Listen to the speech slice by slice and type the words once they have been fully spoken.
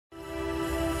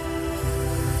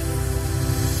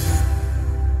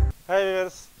Hi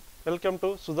viewers, welcome to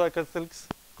Sudhakar Silks,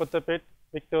 Kottapet,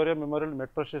 Victoria Memorial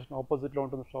Metro Station opposite లో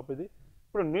ఉంటుంది shop ఇది.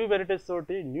 ఇప్పుడు new varieties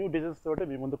తోటి న్యూ డిజైన్స్ తోటి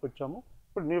మీ ముందుకు వచ్చాము.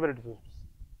 ఇప్పుడు new varieties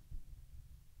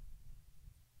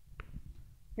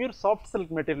pure soft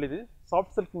silk material ఇది.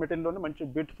 సాఫ్ట్ సిల్క్ మెటీరియల్లోనే మంచి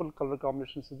బ్యూటిఫుల్ కలర్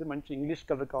కాంబినేషన్స్ ఇది. మంచి ఇంగ్లీష్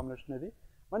కలర్ కాంబినేషన్ ఇది.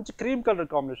 మంచి క్రీమ్ కలర్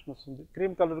కాంబినేషన్ వస్తుంది.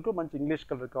 క్రీమ్ కలర్కు మంచి ఇంగ్లీష్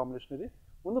కలర్ కాంబినేషన్ ఇది.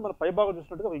 ముందు మన పై భాగం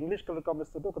చూసినట్టు ఒక ఇంగ్లీష్ కలర్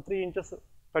కాంబినేషన్ తోటి ఒక 3 ఇంచెస్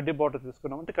కడ్డీ బార్డర్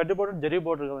తీసుకున్నాం. అంటే కడ్డీ బార్డర్ జరీ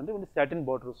బార్డర్ కదండి, ఓన్లీ సాటిన్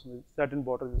బార్డర్ వస్తుంది. సాటిన్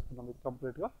బార్డర్ తీసుకున్నాం ఇది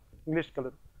కంప్లీట్గా ఇంగ్లీష్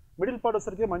కలర్. మిడిల్ పార్ట్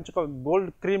వచ్చేసరికి మంచి ఒక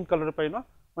గోల్డ్ క్రీమ్ కలర్ పైన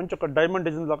మంచి ఒక డైమండ్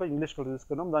డిజైన్ లాగా ఇంగ్లీష్ కలర్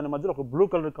తీసుకున్నాం. దాని మధ్యలో ఒక బ్లూ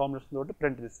కలర్ కాంబినేషన్ తోటి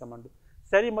ప్రింట్ తీస్తామండి.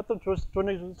 శారీ మొత్తం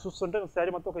చూస్తుంటే శారీ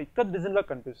మొత్తం ఒక ఇక్కత్ డిజైన్ లాగా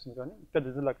కనిపిస్తుంది. కానీ ఇక్కత్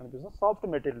డిజైన్ లాగా కనిపిస్తుంది. సాఫ్ట్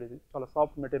మెటీరియల్ ఇది, చాలా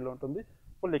సాఫ్ట్ మెటీరియల్ ఉంటుంది.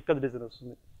 ఫుల్ ఇక్కత్ డిజైన్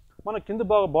వస్తుంది. మన కింద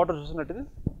బాగా బార్డర్ చూసినట్టు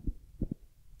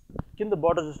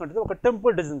ఒక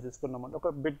టెంపుల్ డిజైన్ తీసుకున్నామండి. ఒక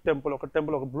బిగ్ టెంపుల్, ఒక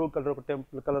బ్లూ కలర్, ఒక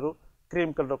టెంపుల్ కలర్,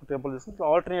 క్రీమ్ కలర్ ఒక టెంపుల్ తీసుకుని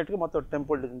ఆల్టర్నేట్గా మొత్తం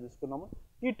టెంపుల్ డిజైన్ తీసుకున్నాము.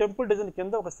 ఈ టెంపుల్ డిజైన్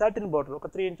కింద ఒక సాటిన్ బార్డర్, ఒక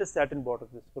 3 ఇంచెస్ సాటిన్ బార్డర్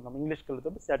తీసుకున్నాం. ఇంగ్లీష్ కలర్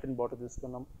తోటి సాటిన్ బార్డర్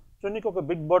తీసుకున్నాం. చున్నీకి ఒక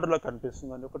బిగ్ బార్డర్ లాగా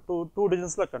కనిపిస్తుంది అండి. ఒక టూ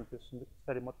డిజైన్స్ లాగా కనిపిస్తుంది.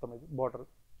 సరే మొత్తం ఇది బార్డర్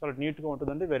చాలా నీట్గా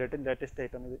ఉంటుందండి. వెరైటీ లేటెస్ట్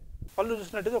ఐటమ్ ఇది. పళ్ళు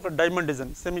చూసినట్టయితే ఒక డైమండ్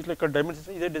డిజైన్, సేమ్ ఇట్లా ఇక్కడ డైమండ్స్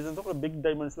ఇదే డిజైన్తో ఒక బిగ్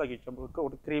డైమండ్స్ లాగా ఇచ్చాము.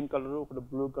 ఒకటి క్రీమ్ కలర్, ఒకటి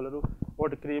బ్లూ కలర్,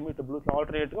 ఒకటి క్రీమ్, ఇటు బ్లూ,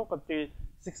 ఆల్టర్నేట్గా ఒక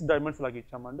 6 డైమండ్స్ లాగా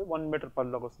ఇచ్చామండి. 1 మీటర్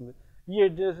పళ్ళు లాగా వస్తుంది. ఈ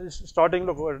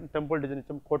స్టార్టింగ్లో ఒక టెంపుల్ డిజైన్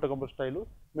ఇచ్చాము, కోటకంబల్ స్టైల్.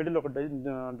 మిడిల్ ఒక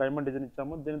డైమండ్ డిజైన్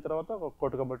ఇచ్చాము. దీని తర్వాత ఒక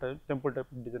కోటకంబల్ టెంపుల్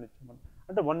టైప్ డిజైన్ ఇచ్చామండి.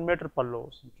 అంటే 1 మీటర్ పళ్ళు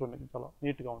వస్తుంది. చూడండి చాలా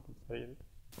నీట్గా ఉంటుంది. సరే ఇది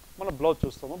మనం బ్లౌజ్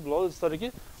చూస్తాము. బ్లౌజ్ వచ్చేసరికి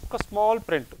ఒక స్మాల్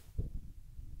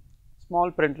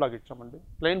ప్రింట్ లాగా ఇచ్చామండి.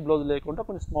 ప్లెయిన్ బ్లౌజ్ లేకుండా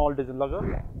కొన్ని స్మాల్ డిజైన్ లాగా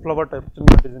ఫ్లవర్ టైప్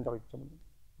చిన్న డిజైన్ లాగా ఇచ్చామండి.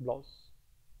 బ్లౌజ్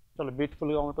చాలా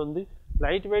బ్యూటిఫుల్గా ఉంటుంది.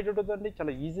 లైట్ వెయిట్ ఉంటుందండి.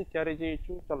 చాలా ఈజీ క్యారీ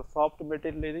చేయొచ్చు. చాలా సాఫ్ట్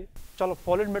మెటీరియల్ ఇది. చాలా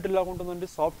సాలిడ్ మెటీరియల్ లాగా ఉంటుందండి.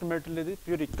 సాఫ్ట్ మెటీరియల్ ఇది.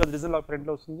 ప్యూర్ ఇక్కడ డిజైన్ లాగా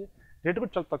ప్రింట్లో వస్తుంది. రేట్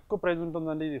కూడా చాలా తక్కువ ప్రైస్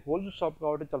ఉంటుందండి. ఇది హోల్సేల్ షాప్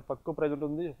కాబట్టి చాలా తక్కువ ప్రైస్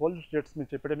ఉంటుంది. హోల్సేల్ రేట్స్ మీరు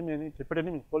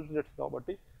చెప్పేటని మీకు హోల్సేల్ రేట్స్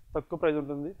కాబట్టి తక్కువ ప్రైస్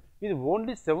ఉంటుంది. ఇది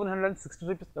ఓన్లీ 760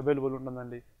 రూపీస్ అవైలబుల్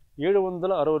ఉంటుందండి.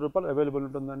 760 రూపాయలు అవైలబుల్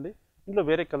ఉంటుందండి. ఇంట్లో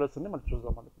వేరే కలర్స్ ఉన్నాయి, మనం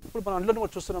చూద్దామండి. ఇప్పుడు మనం అందులో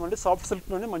కూడా చూస్తున్నామండి. సాఫ్ట్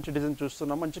సిల్క్లోనే మంచి డిజైన్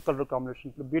చూస్తున్నాం. మంచి కలర్ కాంబినేషన్,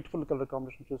 ఇప్పుడు బ్యూటిఫుల్ కలర్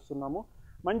కాంబినేషన్ చూస్తున్నాము.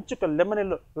 మంచి ఒక lemon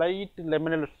yellow, light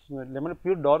lemon yellow వస్తుంది. Lemon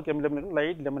pure dark lemon yellow,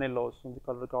 light lemon yellow వస్తుంది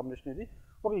కలర్ కాంబినేషన్ ఇది.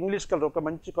 ఒక ఇంగ్లీష్ కలర్, ఒక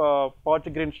మంచి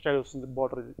పార్టీ గ్రీన్ స్టైల్ వస్తుంది.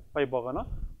 బార్డర్ ఇది పై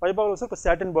భాగంలో వస్తే ఒక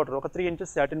సాటిన్ బార్డర్, ఒక 3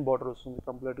 ఇంచెస్ సాటిన్ బార్డర్ వస్తుంది.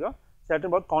 కంప్లీట్గా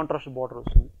సాటిన్ బార్డర్, కాంట్రాస్ట్ బార్డర్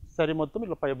వస్తుంది. సరే మొత్తం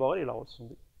ఇట్లా పై భాగం ఇలా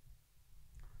వస్తుంది.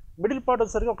 మిడిల్ పార్ట్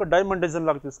వచ్చేసరికి ఒక డైమండ్ డిజైన్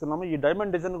లాగా తీసుకున్నాము. ఈ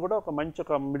డైమండ్ డిజైన్ కూడా ఒక మంచి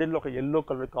ఒక మిడిల్ ఒక ఎల్లో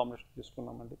కలర్ కాంబినేషన్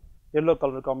తీసుకున్నామండి. ఎల్లో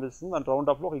కలర్ కాంబినేషన్, దాని రౌండ్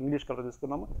ఆఫ్లో ఒక ఇంగ్లీష్ కలర్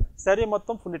తీసుకున్నాము. శారీ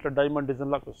మొత్తం ఫుల్ ఇట్లా డైమండ్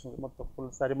డిజైన్ లాగా వస్తుంది. మొత్తం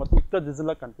ఫుల్ శారీ మొత్తం ఇక్కడ డిజైన్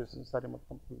లాగా కనిపిస్తుంది. శారీ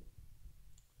మొత్తం ఫుల్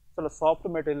చాలా సాఫ్ట్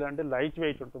మెటీరియల్ అంటే లైట్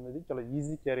వెయిట్ ఉంటుంది. ఇది చాలా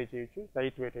ఈజీ క్యారీ చేయొచ్చు.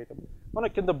 Light weight item. మన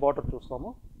కింద బార్డర్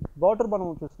చూస్తాము. బార్డర్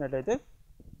మనం చూసినట్లయితే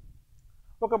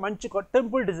ఒక మంచి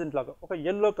టెంపుల్ డిజైన్ లాగా ఒక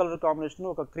ఎల్లో కలర్ కాంబినేషన్,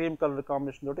 ఒక క్రీమ్ కలర్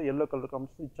కాంబినేషన్ తోటి ఎల్లో కలర్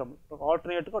కాంబినేషన్ ఇచ్చాము.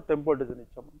 ఆల్టర్నేట్గా టెంపుల్ డిజైన్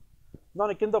ఇచ్చాము.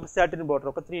 దాని కింద ఒక సాటిన్ బార్డర్,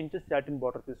 ఒక 3 ఇంచెస్ సాటిన్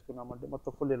బార్డర్ తీసుకున్నామండి.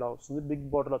 మొత్తం ఫుల్ ఇలా వస్తుంది. బిగ్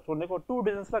బార్డర్ చూడండి, ఒక 2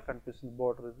 డిజైన్స్ లాగా కనిపిస్తుంది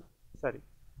బార్డర్ ఇది. సరే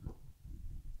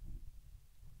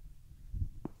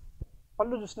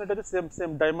పళ్ళు చూసినట్టయితే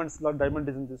సేమ్ డైమండ్స్ లాగా డైమండ్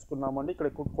డిజైన్ తీసుకున్నామండి. ఇక్కడ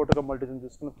కోటకమ్మల్ డిజైన్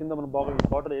తీసుకున్నాం. కింద మనం బాగా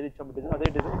బార్డర్ ఏది ఇచ్చాము డిజైన్, అదే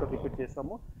డిజైన్ ఇక్కడ రిపీట్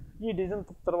చేస్తాము. ఈ డిజైన్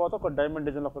తర్వాత ఒక డైమండ్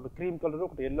డిజైన్, ఒక క్రీమ్ కలర్,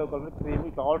 ఒకటి ఎల్లో కలర్, క్రీమ్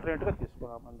ఇట్లా ఆల్టర్నేట్గా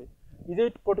తీసుకున్నామండి. ఇదే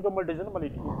కోటకమ్మల్ డిజైన్ మళ్ళీ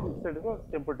ఇటు సైడ్గా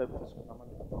టెంపుల్ టైప్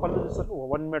తీసుకున్నామండి. పళ్ళు చూసేసరికి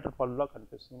 1 మీటర్ పళ్ళులా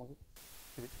కనిపిస్తుంది మనకి.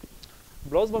 ఇది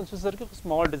బ్లౌజ్ మనం చూసేసరికి ఒక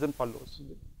స్మాల్ డిజైన్ పళ్ళు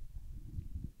వస్తుంది.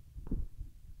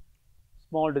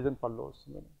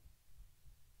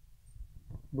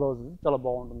 బ్లౌజ్ చాలా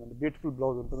బాగుంటుందండి. బ్యూటిఫుల్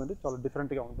బ్లౌజ్ ఉంటుందండి. చాలా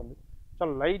డిఫరెంట్గా ఉంటుంది.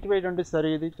 చాలా లైట్ వెయిట్ అండి. సరే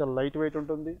ఇది చాలా లైట్ వెయిట్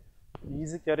ఉంటుంది.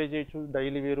 ఈజీ క్యారీ చేయొచ్చు.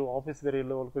 డైలీ వేరు, ఆఫీస్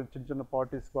వేర్లో వాళ్ళకి చిన్న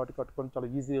పార్టీస్ వాటి కట్టుకొని చాలా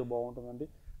ఈజీగా బాగుంటుందండి.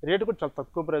 రేటు కూడా చాలా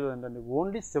తక్కువ ప్రైస్ అండి.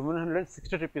 ఓన్లీ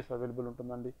 760 రూపీస్ అవైలబుల్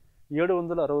ఉంటుందండి.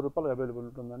 760 రూపాయలు అవైలబుల్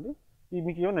ఉంటుందండి.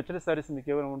 మీకు ఏమైనా నచ్చిన శారీస్ మీకు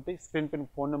ఏమైనా ఉంటే స్క్రీన్ పైన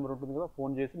ఫోన్ నెంబర్ ఉంటుంది కదా,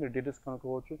 ఫోన్ చేసి మీరు డీటెయిల్స్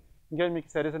కనుక్కోవచ్చు. ఇంకా మీకు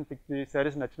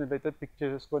శారీస్ నచ్చినట్లయితే పిక్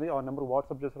చేసుకొని ఆ నెంబర్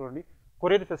వాట్సాప్ చేసుకోండి.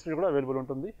 కొరియర్ ఫెసిలిటీ కూడా అవైలబుల్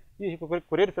ఉంటుంది. ఈ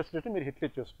కొరియర్ ఫెసిలిటీ మీరు హిట్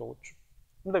చేసుకోవచ్చు.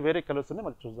 ఇంకా వేరే కలర్స్ ఉన్నాయి,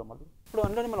 మళ్ళీ చూద్దాం. మళ్ళీ ఇప్పుడు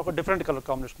అందులోనే మనం ఒక డిఫరెంట్ కలర్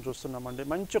కాంబినేషన్ చూస్తున్నామండి.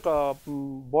 మంచి ఒక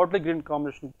బాటిల్ గ్రీన్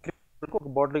కాంబినేషన్, ఒక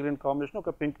బాటిల్ గ్రీన్ కాంబినేషన్,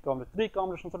 ఒక పింక్ కాంబినేషన్, 3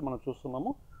 కాంబినేషన్స్ మనం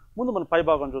చూస్తున్నాము. ముందు మనం పై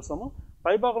భాగం చూస్తాము.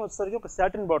 పై భాగం వచ్చేసరికి ఒక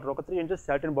సాటిన్ బార్డర్, ఒక 3 ఇంచెస్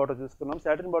సాటిన్ బార్డర్ తీసుకున్నాం.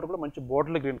 సాటిన్ బార్డర్ కూడా మంచి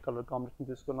బాటిల్ గ్రీన్ కలర్ కాంబినేషన్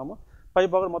తీసుకున్నాము. పై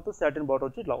భాగం మొత్తం సాటిన్ బార్డర్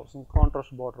వచ్చి ఇట్లా వస్తుంది.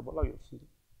 కాంట్రాస్ట్ బార్డర్ లాగా వస్తుంది.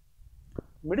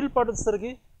 మిడిల్ పార్ట్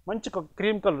వచ్చేసరికి మంచి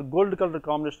cream colour, gold colour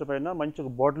combination పైన మంచి ఒక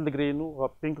బాటిల్ గ్రీన్, ఒక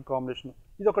పింక్ కాంబినేషన్.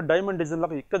 ఇది ఒక డైమండ్ డిజైన్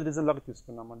లాగా ఇక్కడ డిజైన్ లాగా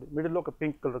తీసుకున్నామండి. మిడిల్లో ఒక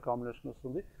పింక్ కలర్ కాంబినేషన్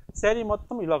వస్తుంది. శారీ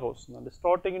మొత్తం ఇలాగ వస్తుందండి.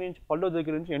 స్టార్టింగ్ నుంచి పళ్ళు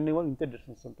దగ్గర నుంచి ఎండింగ్ వరకు ఇంతే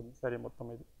డిస్టెన్స్ ఉంటుంది శారీ మొత్తం.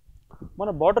 ఇది మన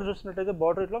బార్డర్ చూసినట్టయితే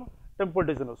బార్డర్ ఇట్లా టెంపుల్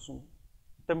డిజైన్ వస్తుంది.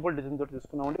 టెంపుల్ డిజైన్ తోటి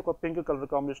తీసుకున్నామండి. ఒక పింక్ కలర్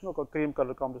కాంబినేషన్, ఒక క్రీమ్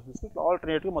కలర్ కాంబినేషన్ తీసుకుని ఇట్లా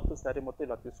ఆల్టర్నేట్గా మొత్తం శారీ మొత్తం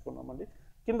ఇలా తీసుకున్నామండి.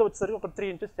 కింద వచ్చేసరికి ఒక 3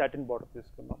 ఇంచెస్ సాటిన్ బార్డర్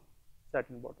తీసుకున్నాం.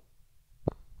 Satin border.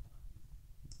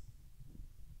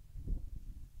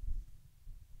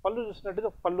 పళ్ళు చూసినట్టయితే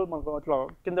పళ్ళు మనకు అట్లా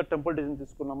కింద టెంపుల్ డిజైన్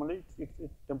తీసుకున్నామండి.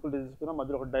 టెంపుల్ డిజైన్ తీసుకున్నాం,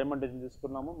 మధ్యలో ఒక డైమండ్ డిజైన్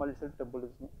తీసుకున్నాము, మళ్ళీ సైడ్ టెంపుల్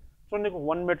డిజైన్. చూడండి, నీకు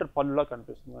 1 మీటర్ పళ్ళులా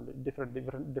కనిపిస్తుందండి.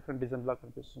 డిఫరెంట్ డిజైన్లా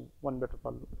కనిపిస్తుంది 1 మీటర్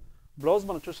పళ్ళు. బ్లౌజ్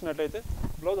మనం చూసినట్లయితే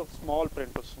బ్లౌజ్ ఒక స్మాల్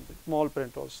ప్రింట్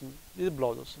వస్తుంది. ఇది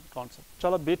బ్లౌజ్ వస్తుంది. కాన్సెప్ట్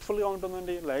చాలా బ్యూటిఫుల్గా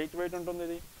ఉంటుందండి. లైట్ వెయిట్ ఉంటుంది.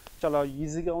 ఇది చాలా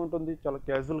ఈజీగా ఉంటుంది. చాలా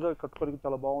క్యాజువల్గా కట్టుకోవడానికి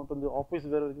చాలా బాగుంటుంది. ఆఫీస్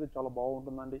వేర్ అయితే చాలా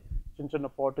బాగుంటుందండి. చిన్న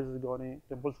పార్టీస్ కానీ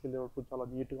టెంపుల్స్కి వెళ్ళేటప్పుడు చాలా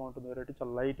నీట్గా ఉంటుంది. వెరైటీ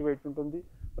చాలా లైట్ వెయిట్ ఉంటుంది.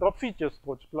 రఫ్ యూజ్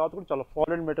చేసుకోవచ్చు. క్లాత్ కూడా చాలా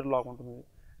ఫారెన్ మెటీరియల్ లాగా ఉంటుంది.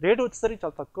 రేట్ వచ్చేసరికి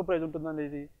చాలా తక్కువ ప్రైస్ ఉంటుందండి.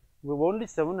 ఇది ఓన్లీ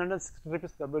 760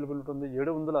 రూపీస్కి అవైలబుల్ ఉంటుంది.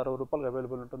 760 రూపాయలు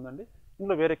అవైలబుల్ ఉంటుందండి.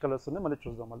 ఇందులో వేరే కలర్స్ ఉన్నాయి, మళ్ళీ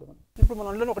చూద్దాం. ఇప్పుడు మనం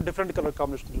అందులో ఒక డిఫరెంట్ కలర్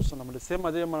కాంబినేషన్ చూస్తున్నామండి. సేమ్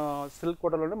అదే మన సిల్క్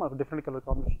కోటలోనే మనకు డిఫరెంట్ కలర్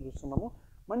కాంబినేషన్ చూస్తున్నాము.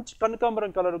 మంచి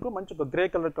కనకాంబరం కలర్కు మంచి ఒక గ్రే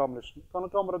కలర్ కాంబినేషన్,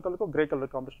 కనకాంబరం కలర్కు గ్రే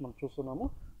కలర్ కాంబినేషన్ మనం చూస్తున్నాము.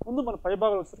 ముందు మన పై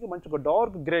భాగం వచ్చేసరికి మంచి ఒక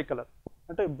డార్క్ గ్రే కలర్,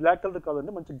 అంటే బ్లాక్ కలర్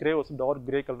కాదండి, మంచి గ్రే వస్తుంది. డార్క్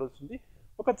గ్రే కలర్ వస్తుంది.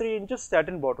 ఒక 3 ఇంచెస్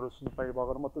సాటిన్ బార్డర్ వస్తుంది. పై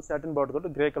భాగం మొత్తం సాటిన్ బార్డర్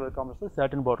తోటి grey colour combination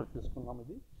satin border తీసుకున్నాం.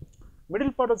 ఇది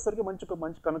మిడిల్ పార్ట్ వచ్చేసరికి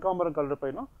మంచి కనకాంబరం కలర్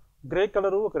పైన గ్రే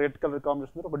కలర్, ఒక రెడ్ కలర్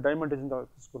కాంబినేషన్, ఒక డైమండ్ డిజైన్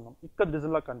తీసుకున్నాం. ఇక్కడ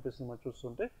డిజైన్ లాగా కనిపిస్తుంది మనం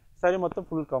చూస్తుంటే. శారీ మొత్తం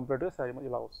ఫుల్ కంప్లీట్గా శారీ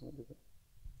ఇలా వస్తుంది డిజైన్.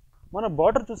 మన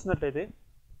బార్డర్ చూసినట్లయితే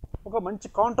ఒక మంచి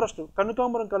కాంట్రాస్ట్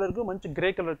కనకాంబరం కలర్కు మంచి గ్రే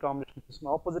కలర్ కాంబినేషన్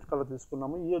తీసుకున్నాం. ఆపోజిట్ కలర్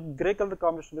తీసుకున్నాము. ఈ గ్రే కలర్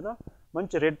కాంబినేషన్ మీద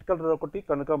మంచి రెడ్ కలర్ ఒకటి,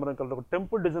 కనకాంబరం కలర్ ఒకటి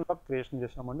టెంపుల్ డిజైన్ లాగా క్రియేషన్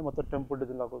చేసామండి. మొత్తం టెంపుల్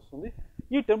డిజైన్ లాగా వస్తుంది.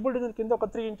 ఈ టెంపుల్ డిజైన్ కింద ఒక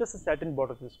 3 ఇంచెస్ సాటిన్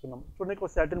బార్డర్ తీసుకున్నాం. చూడండి,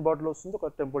 ఒక సాటిన్ బార్డర్ వస్తుంది, ఒక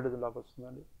టెంపుల్ డిజైన్ లాగా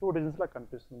వస్తుందండి. 2 డిజైన్స్ లాగా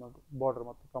కనిపిస్తుంది మనకు బార్డర్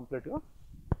మొత్తం కంప్లీట్గా.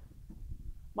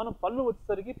 మనం పళ్ళు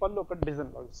వచ్చేసరికి పళ్ళు ఒక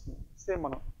డిజైన్ లాగా వస్తుంది. సేమ్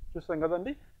మనం చూస్తాం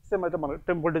కదండి. సేమ్ అయితే మనకు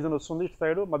టెంపుల్ డిజైన్ వస్తుంది. ఇటు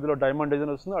సైడ్ మధ్యలో డైమండ్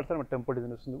డిజైన్ వస్తుంది. అటు సైడ్ టెంపుల్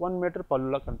డిజైన్ వస్తుంది. 1 మీటర్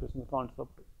పళ్ళులా కనిపిస్తుంది.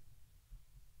 కాన్సెప్ట్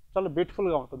చాలా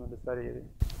బ్యూటిఫుల్గా ఉంటుందండి సారీ. ఇది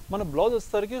మన బ్లౌజ్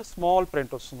వచ్చేసరికి స్మాల్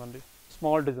ప్రింట్ వస్తుందండి.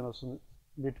 స్మాల్ డిజైన్ వస్తుంది.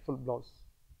 Beautiful blouse.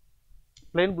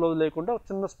 ప్లెయిన్ బ్లౌజ్ లేకుండా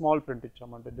చిన్న స్మాల్ ప్రింట్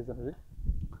ఇచ్చామండి డిజైన్. ఇది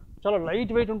చాలా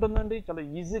లైట్ వెయిట్ ఉంటుందండి. చాలా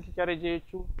ఈజీగా క్యారీ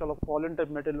చేయొచ్చు. చాలా ఫాలిన్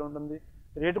టైప్ మెటీరియల్ ఉంటుంది.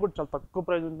 రేట్ కూడా చాలా తక్కువ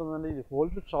ప్రైస్ ఉంటుందండి. ఇది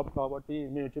హోల్సేల్ షాప్ కాబట్టి,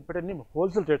 మేము చెప్పేటన్ని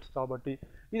హోల్సేల్ రేట్స్ కాబట్టి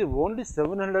ఇది ఓన్లీ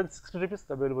 760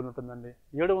 రూపీస్కి అవైలబుల్ ఉంటుందండి.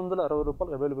 760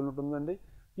 రూపాయలు అవైలబుల్ ఉంటుందండి.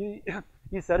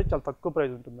 ఈ శారీ చాలా తక్కువ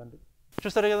ప్రైస్ ఉంటుందండి.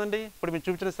 చూసారు కదండి. ఇప్పుడు మీరు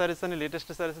చూపించిన శారీస్ అన్ని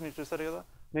లేటెస్ట్ శారీస్ మీరు చూసారు కదా.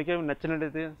 మీకేమి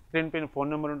నచ్చినట్టయితే స్క్రీన్ పైన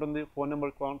ఫోన్ నెంబర్ ఉంటుంది. ఫోన్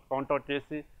నెంబర్ కాంటాక్ట్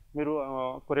చేసి మీరు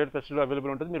కొరియర్ ఫెసిలిటీ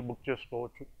అవైలబుల్ ఉంటుంది. మీరు బుక్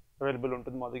చేసుకోవచ్చు. అవైలబుల్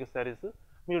ఉంటుంది మా దగ్గర శారీస్.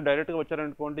 మీరు డైరెక్ట్గా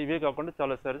వచ్చారనుకోండి, ఇవే కాకుండా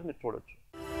చాలా శారీస్ మీరు చూడవచ్చు.